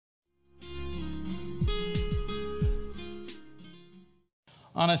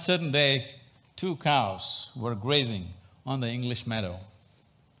On a certain day, two cows were grazing on the English meadow,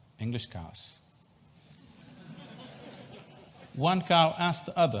 English cows. One cow asked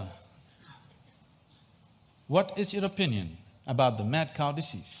the other, "What is your opinion about the mad cow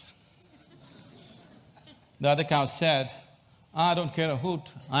disease?" The other cow said, "I don't care a hoot,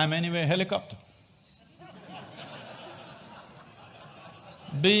 I'm anyway a helicopter."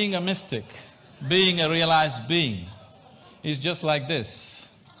 Being a mystic, being a realized being is just like this.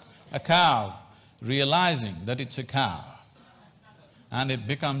 A cow realizing that it's a cow and it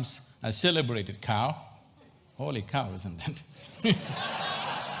becomes a celebrated cow. Holy cow, isn't it?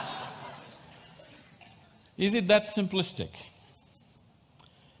 Is it that simplistic?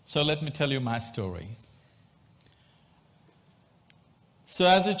 So let me tell you my story. So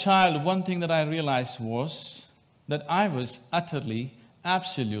as a child, one thing that I realized was that I was utterly,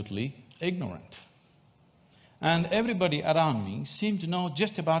 absolutely ignorant. And everybody around me seemed to know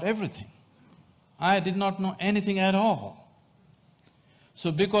just about everything. I did not know anything at all.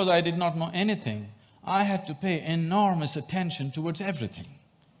 So because I did not know anything, I had to pay enormous attention towards everything.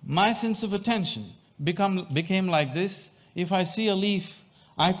 My sense of attention became like this: if I see a leaf,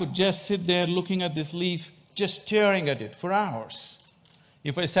 I could just sit there looking at this leaf, just staring at it for hours.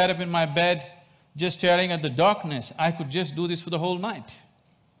 If I sat up in my bed, just staring at the darkness, I could just do this for the whole night.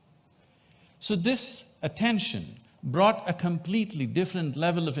 So this attention brought a completely different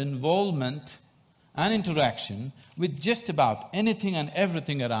level of involvement and interaction with just about anything and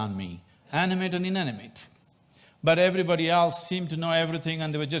everything around me, animate and inanimate. But everybody else seemed to know everything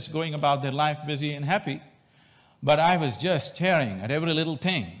and they were just going about their life busy and happy. But I was just staring at every little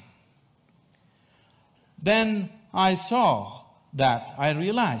thing. Then I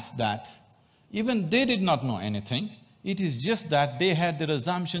realized that even they did not know anything. It is just that they had their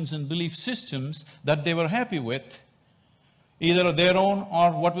assumptions and belief systems that they were happy with, either their own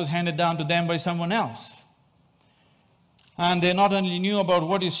or what was handed down to them by someone else. And they not only knew about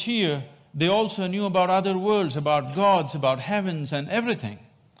what is here, they also knew about other worlds, about gods, about heavens and everything.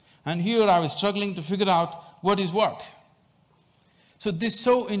 And here I was struggling to figure out what is what. So this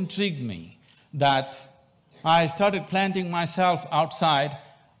so intrigued me that I started planting myself outside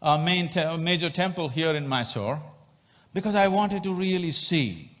a major temple here in Mysore because I wanted to really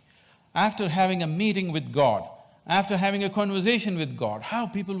see, after having a meeting with God, after having a conversation with God, how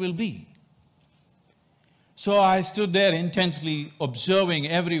people will be. So I stood there intensely observing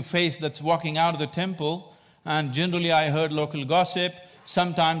every face that's walking out of the temple, and generally I heard local gossip.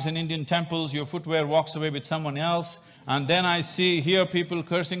 Sometimes in Indian temples, your footwear walks away with someone else, and then I hear people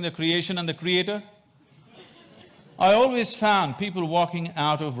cursing the creation and the creator. I always found people walking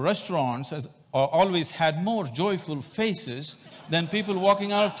out of restaurants always had more joyful faces than people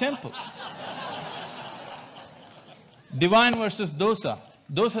walking out of temples. Divine versus dosa.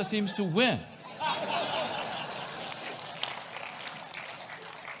 Dosa seems to win.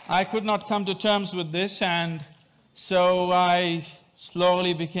 I could not come to terms with this, and so I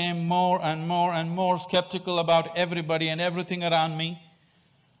slowly became more and more and more skeptical about everybody and everything around me.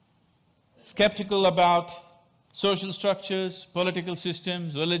 Skeptical about social structures, political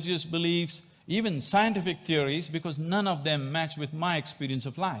systems, religious beliefs, even scientific theories, because none of them match with my experience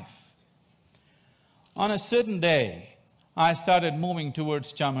of life. On a certain day, I started moving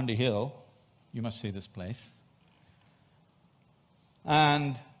towards Chamundi Hill. You must see this place.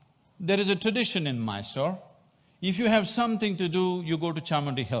 And there is a tradition in Mysore. If you have something to do, you go to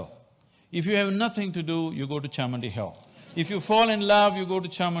Chamundi Hill. If you have nothing to do, you go to Chamundi Hill. If you fall in love, you go to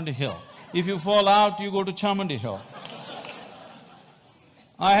Chamundi Hill. If you fall out, you go to Chamundi Hill.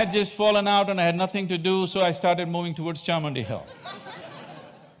 I had just fallen out and I had nothing to do, so I started moving towards Chamundi Hill.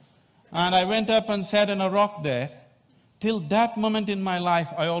 And I went up and sat on a rock there. Till that moment in my life,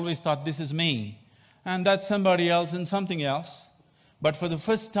 I always thought, this is me, and that's somebody else and something else. But for the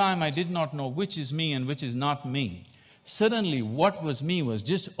first time, I did not know which is me and which is not me. Suddenly, what was me was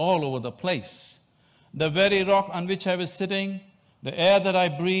just all over the place. The very rock on which I was sitting, the air that I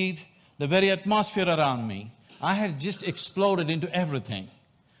breathed, the very atmosphere around me, I had just exploded into everything.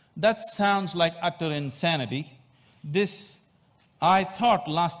 That sounds like utter insanity. This, I thought,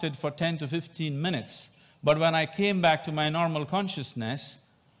 lasted for 10 to 15 minutes. But when I came back to my normal consciousness,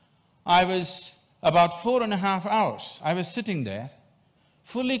 I was about 4.5 hours. I was sitting there,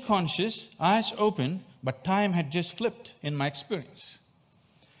 fully conscious, eyes open, but time had just flipped in my experience.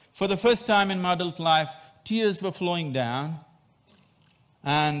 For the first time in my adult life, tears were flowing down,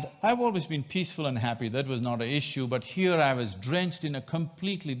 and I've always been peaceful and happy, that was not an issue, but here I was drenched in a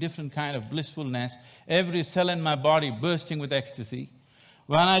completely different kind of blissfulness, every cell in my body bursting with ecstasy.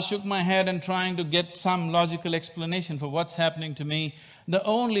 When I shook my head and trying to get some logical explanation for what's happening to me, The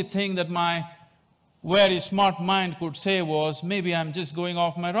only thing that my very smart mind could say was, maybe I'm just going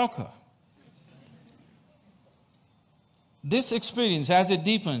off my rocker. This experience, as it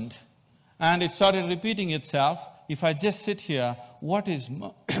deepened and it started repeating itself, if I just sit here, what is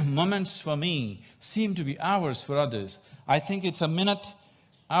moments for me seem to be hours for others. I think it's a minute,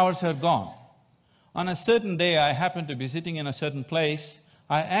 hours are gone. On a certain day, I happened to be sitting in a certain place.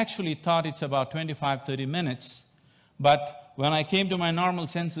 I actually thought it's about 25–30 minutes, but when I came to my normal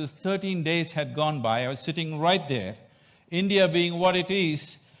senses, 13 days had gone by. I was sitting right there. India being what it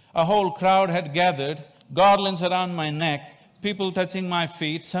is, a whole crowd had gathered, garlands around my neck, people touching my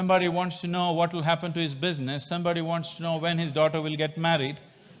feet, somebody wants to know what will happen to his business, somebody wants to know when his daughter will get married.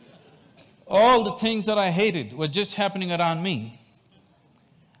 All the things that I hated were just happening around me.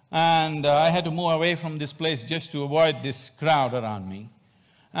 And I had to move away from this place just to avoid this crowd around me.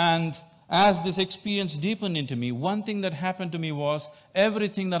 And as this experience deepened into me, one thing that happened to me was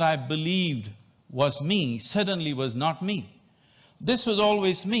everything that I believed was me suddenly was not me. This was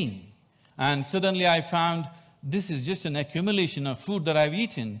always me. And suddenly I found this is just an accumulation of food that I've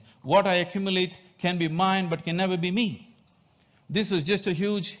eaten. What I accumulate can be mine but can never be me. This was just a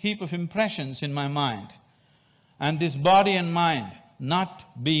huge heap of impressions in my mind. And this body and mind,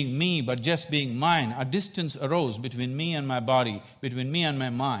 not being me but just being mine, a distance arose between me and my body, between me and my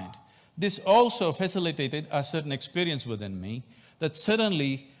mind. This also facilitated a certain experience within me, that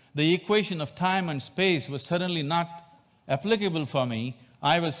suddenly the equation of time and space was suddenly not applicable for me.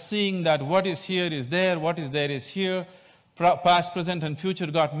 I was seeing that what is here is there, what is there is here, past, present and future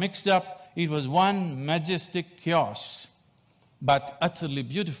got mixed up. It was one majestic chaos, but utterly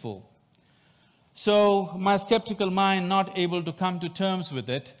beautiful. So my skeptical mind, not able to come to terms with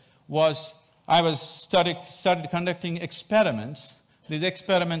it, started conducting experiments. These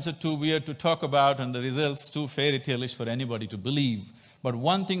experiments are too weird to talk about and the results too fairy tale-ish for anybody to believe. But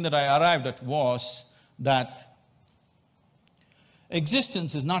one thing that I arrived at was that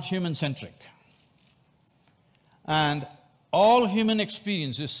existence is not human-centric. And all human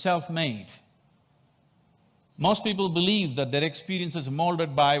experience is self-made. Most people believe that their experience is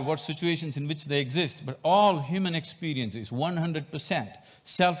molded by what situations in which they exist, but all human experience is 100%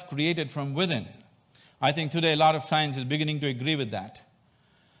 self-created from within. I think today a lot of science is beginning to agree with that.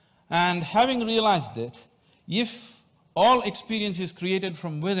 And having realized that, if all experience is created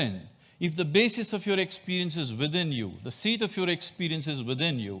from within, if the basis of your experience is within you, the seat of your experience is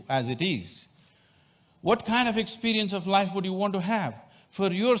within you as it is, what kind of experience of life would you want to have?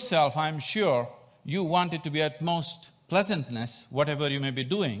 For yourself, I'm sure you want it to be at most pleasantness, whatever you may be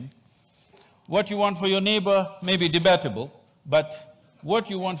doing. What you want for your neighbor may be debatable, but what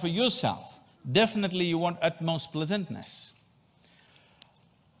you want for yourself, definitely you want utmost pleasantness.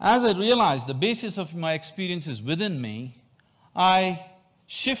 As I realized the basis of my experience is within me, I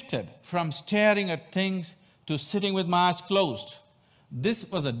shifted from staring at things to sitting with my eyes closed. This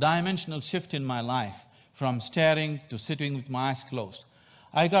was a dimensional shift in my life, from staring to sitting with my eyes closed.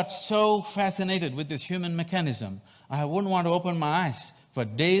 I got so fascinated with this human mechanism, I wouldn't want to open my eyes. For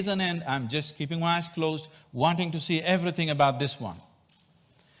days on end, I'm just keeping my eyes closed, wanting to see everything about this one.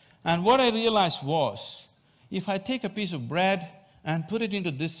 And what I realized was, if I take a piece of bread and put it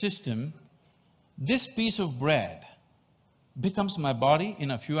into this system, this piece of bread becomes my body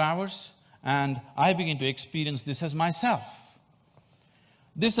in a few hours, and I begin to experience this as myself.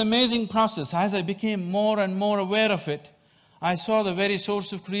 This amazing process, as I became more and more aware of it, I saw the very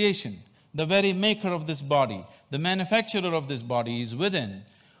source of creation, the very maker of this body, the manufacturer of this body is within.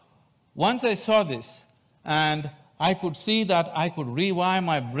 Once I saw this, and I could see that I could rewire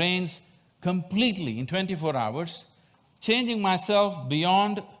my brains completely in 24 hours, changing myself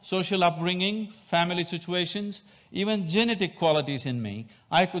beyond social upbringing, family situations, even genetic qualities in me,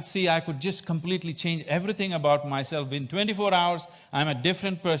 I could see I could just completely change everything about myself. In 24 hours, I'm a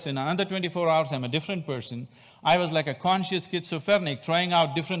different person. Another 24 hours, I'm a different person. I was like a conscious schizophrenic trying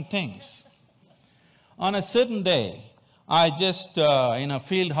out different things. On a certain day, I just, in a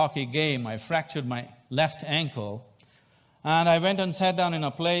field hockey game, I fractured my left ankle, and I went and sat down in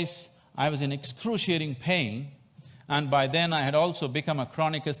a place. I was in excruciating pain, and by then I had also become a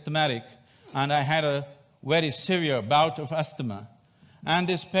chronic asthmatic, and I had a very severe bout of asthma. And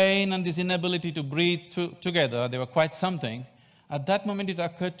this pain and this inability to breathe together, they were quite something. At that moment it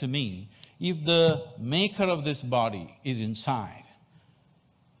occurred to me, if the maker of this body is inside,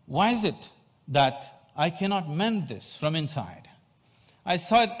 why is it that I cannot mend this from inside? I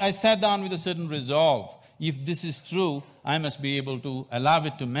sat down with a certain resolve. If this is true, I must be able to allow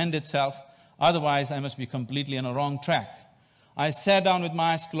it to mend itself, otherwise I must be completely on a wrong track. I sat down with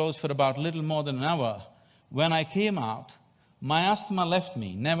my eyes closed for about little more than an hour. When I came out, My asthma left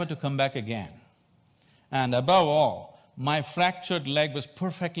me, never to come back again. And above all, my fractured leg was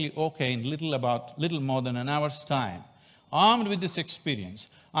perfectly okay in little more than an hour's time. Armed with this experience,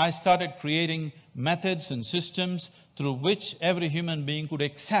 I started creating methods and systems through which every human being could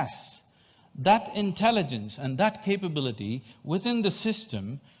access that intelligence and that capability within the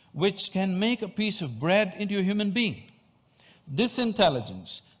system which can make a piece of bread into a human being. This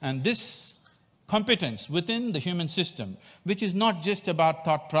intelligence and this competence within the human system, which is not just about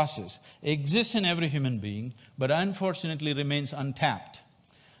thought process, exists in every human being, but unfortunately remains untapped.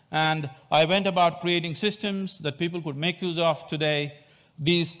 And I went about creating systems that people could make use of today,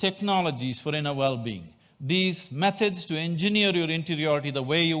 these technologies for inner well-being, these methods to engineer your interiority the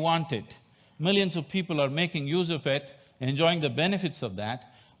way you want it. Millions of people are making use of it, enjoying the benefits of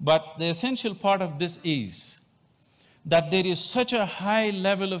that, but the essential part of this is that there is such a high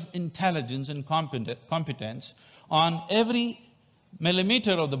level of intelligence and competence on every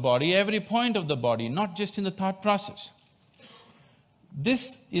millimeter of the body, every point of the body, not just in the thought process.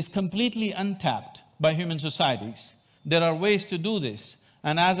 This is completely untapped by human societies. There are ways to do this,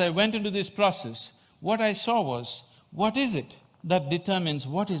 and as I went into this process, what I saw was, what is it that determines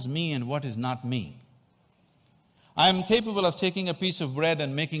what is me and what is not me? I am capable of taking a piece of bread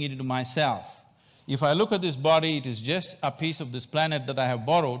and making it into myself. If I look at this body, it is just a piece of this planet that I have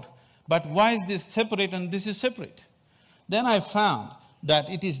borrowed, but why is this separate and this is separate? Then I found that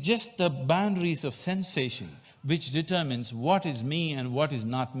it is just the boundaries of sensation which determines what is me and what is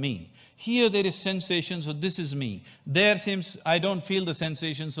not me. Here there is sensation, so this is me. There seems I don't feel the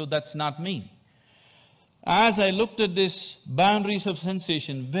sensation, so that's not me. As I looked at this boundaries of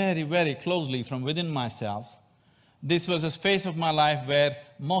sensation very, very closely from within myself, this was a phase of my life where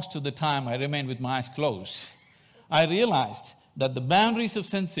most of the time I remained with my eyes closed. I realized that the boundaries of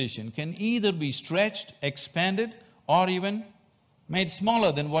sensation can either be stretched, expanded, or even made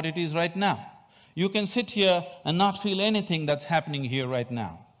smaller than what it is right now. You can sit here and not feel anything that's happening here right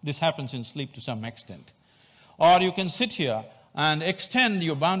now. This happens in sleep to some extent. Or you can sit here and extend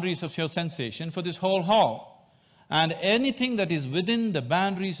your boundaries of your sensation for this whole hall. And anything that is within the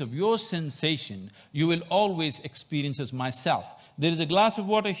boundaries of your sensation, you will always experience as myself. There is a glass of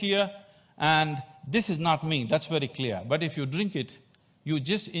water here, and this is not me, that's very clear. But if you drink it, you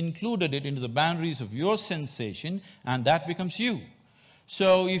just included it into the boundaries of your sensation, and that becomes you.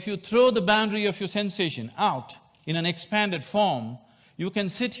 So if you throw the boundary of your sensation out in an expanded form, you can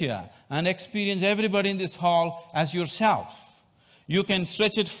sit here and experience everybody in this hall as yourself. You can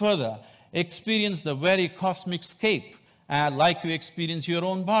stretch it further, experience the very cosmic scape like you experience your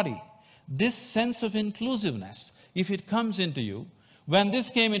own body. This sense of inclusiveness, if it comes into you, when this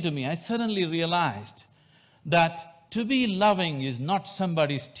came into me, I suddenly realized that to be loving is not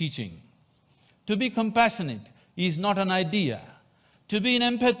somebody's teaching. To be compassionate is not an idea. To be in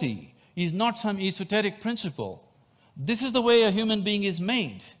empathy is not some esoteric principle. This is the way a human being is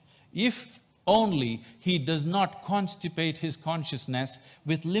made. If only he does not constipate his consciousness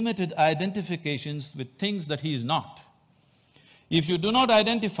with limited identifications with things that he is not. If you do not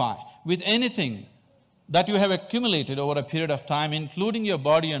identify with anything that you have accumulated over a period of time, including your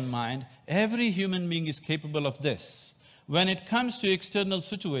body and mind, every human being is capable of this. When it comes to external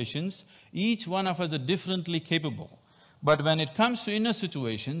situations, each one of us is differently capable. But when it comes to inner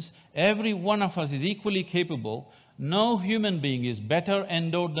situations, every one of us is equally capable. No human being is better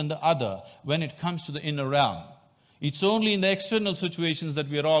endowed than the other when it comes to the inner realm. It's only in the external situations that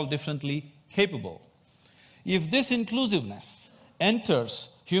we are all differently capable. If this inclusiveness enters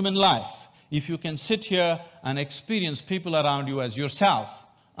human life, if you can sit here and experience people around you as yourself,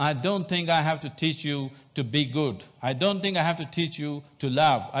 I don't think I have to teach you to be good. I don't think I have to teach you to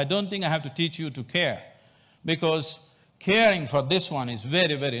love. I don't think I have to teach you to care. Because caring for this one is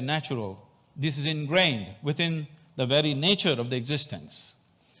very, very natural. This is ingrained within the very nature of the existence.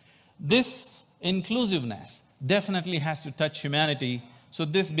 This inclusiveness definitely has to touch humanity, so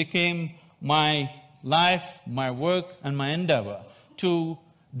this became my life, my work and my endeavor to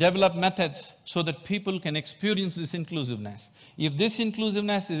develop methods so that people can experience this inclusiveness. If this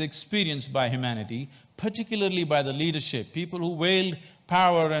inclusiveness is experienced by humanity, particularly by the leadership, people who wield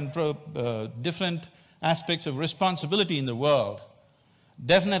power and different aspects of responsibility in the world,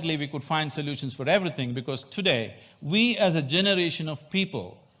 definitely we could find solutions for everything, because today, we as a generation of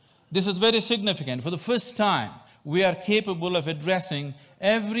people, this is very significant. For the first time, we are capable of addressing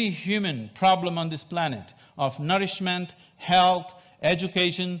every human problem on this planet of nourishment, health,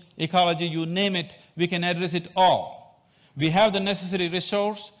 education, ecology, you name it, we can address it all. We have the necessary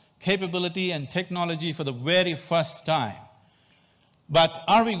resource, capability and technology for the very first time. But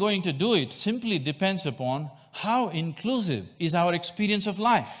are we going to do it simply depends upon how inclusive is our experience of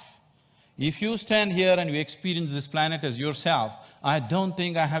life. If you stand here and you experience this planet as yourself, I don't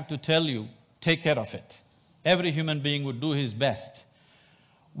think I have to tell you, take care of it. Every human being would do his best.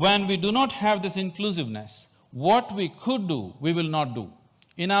 When we do not have this inclusiveness, what we could do, we will not do.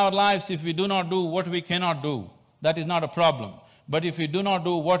 In our lives, if we do not do what we cannot do, that is not a problem. But if we do not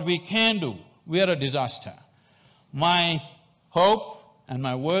do what we can do, we are a disaster. My hope and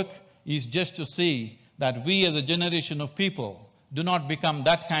my work is just to see that we as a generation of people do not become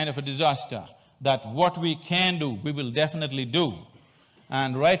that kind of a disaster, that what we can do, we will definitely do.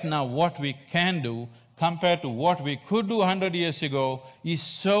 And right now, what we can do compared to what we could do 100 years ago is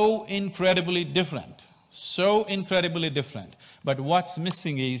so incredibly different, so incredibly different. But what's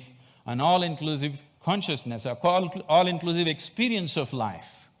missing is an all-inclusive consciousness, an all-inclusive experience of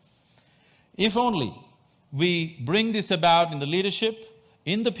life. If only we bring this about in the leadership,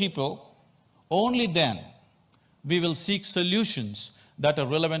 in the people, only then we will seek solutions that are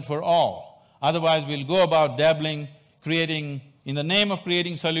relevant for all. Otherwise, we'll go about dabbling, creating… In the name of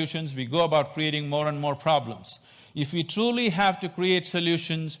creating solutions, we go about creating more and more problems. If we truly have to create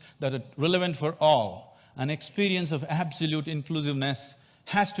solutions that are relevant for all, an experience of absolute inclusiveness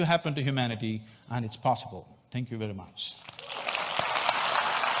has to happen to humanity, and it's possible. Thank you very much.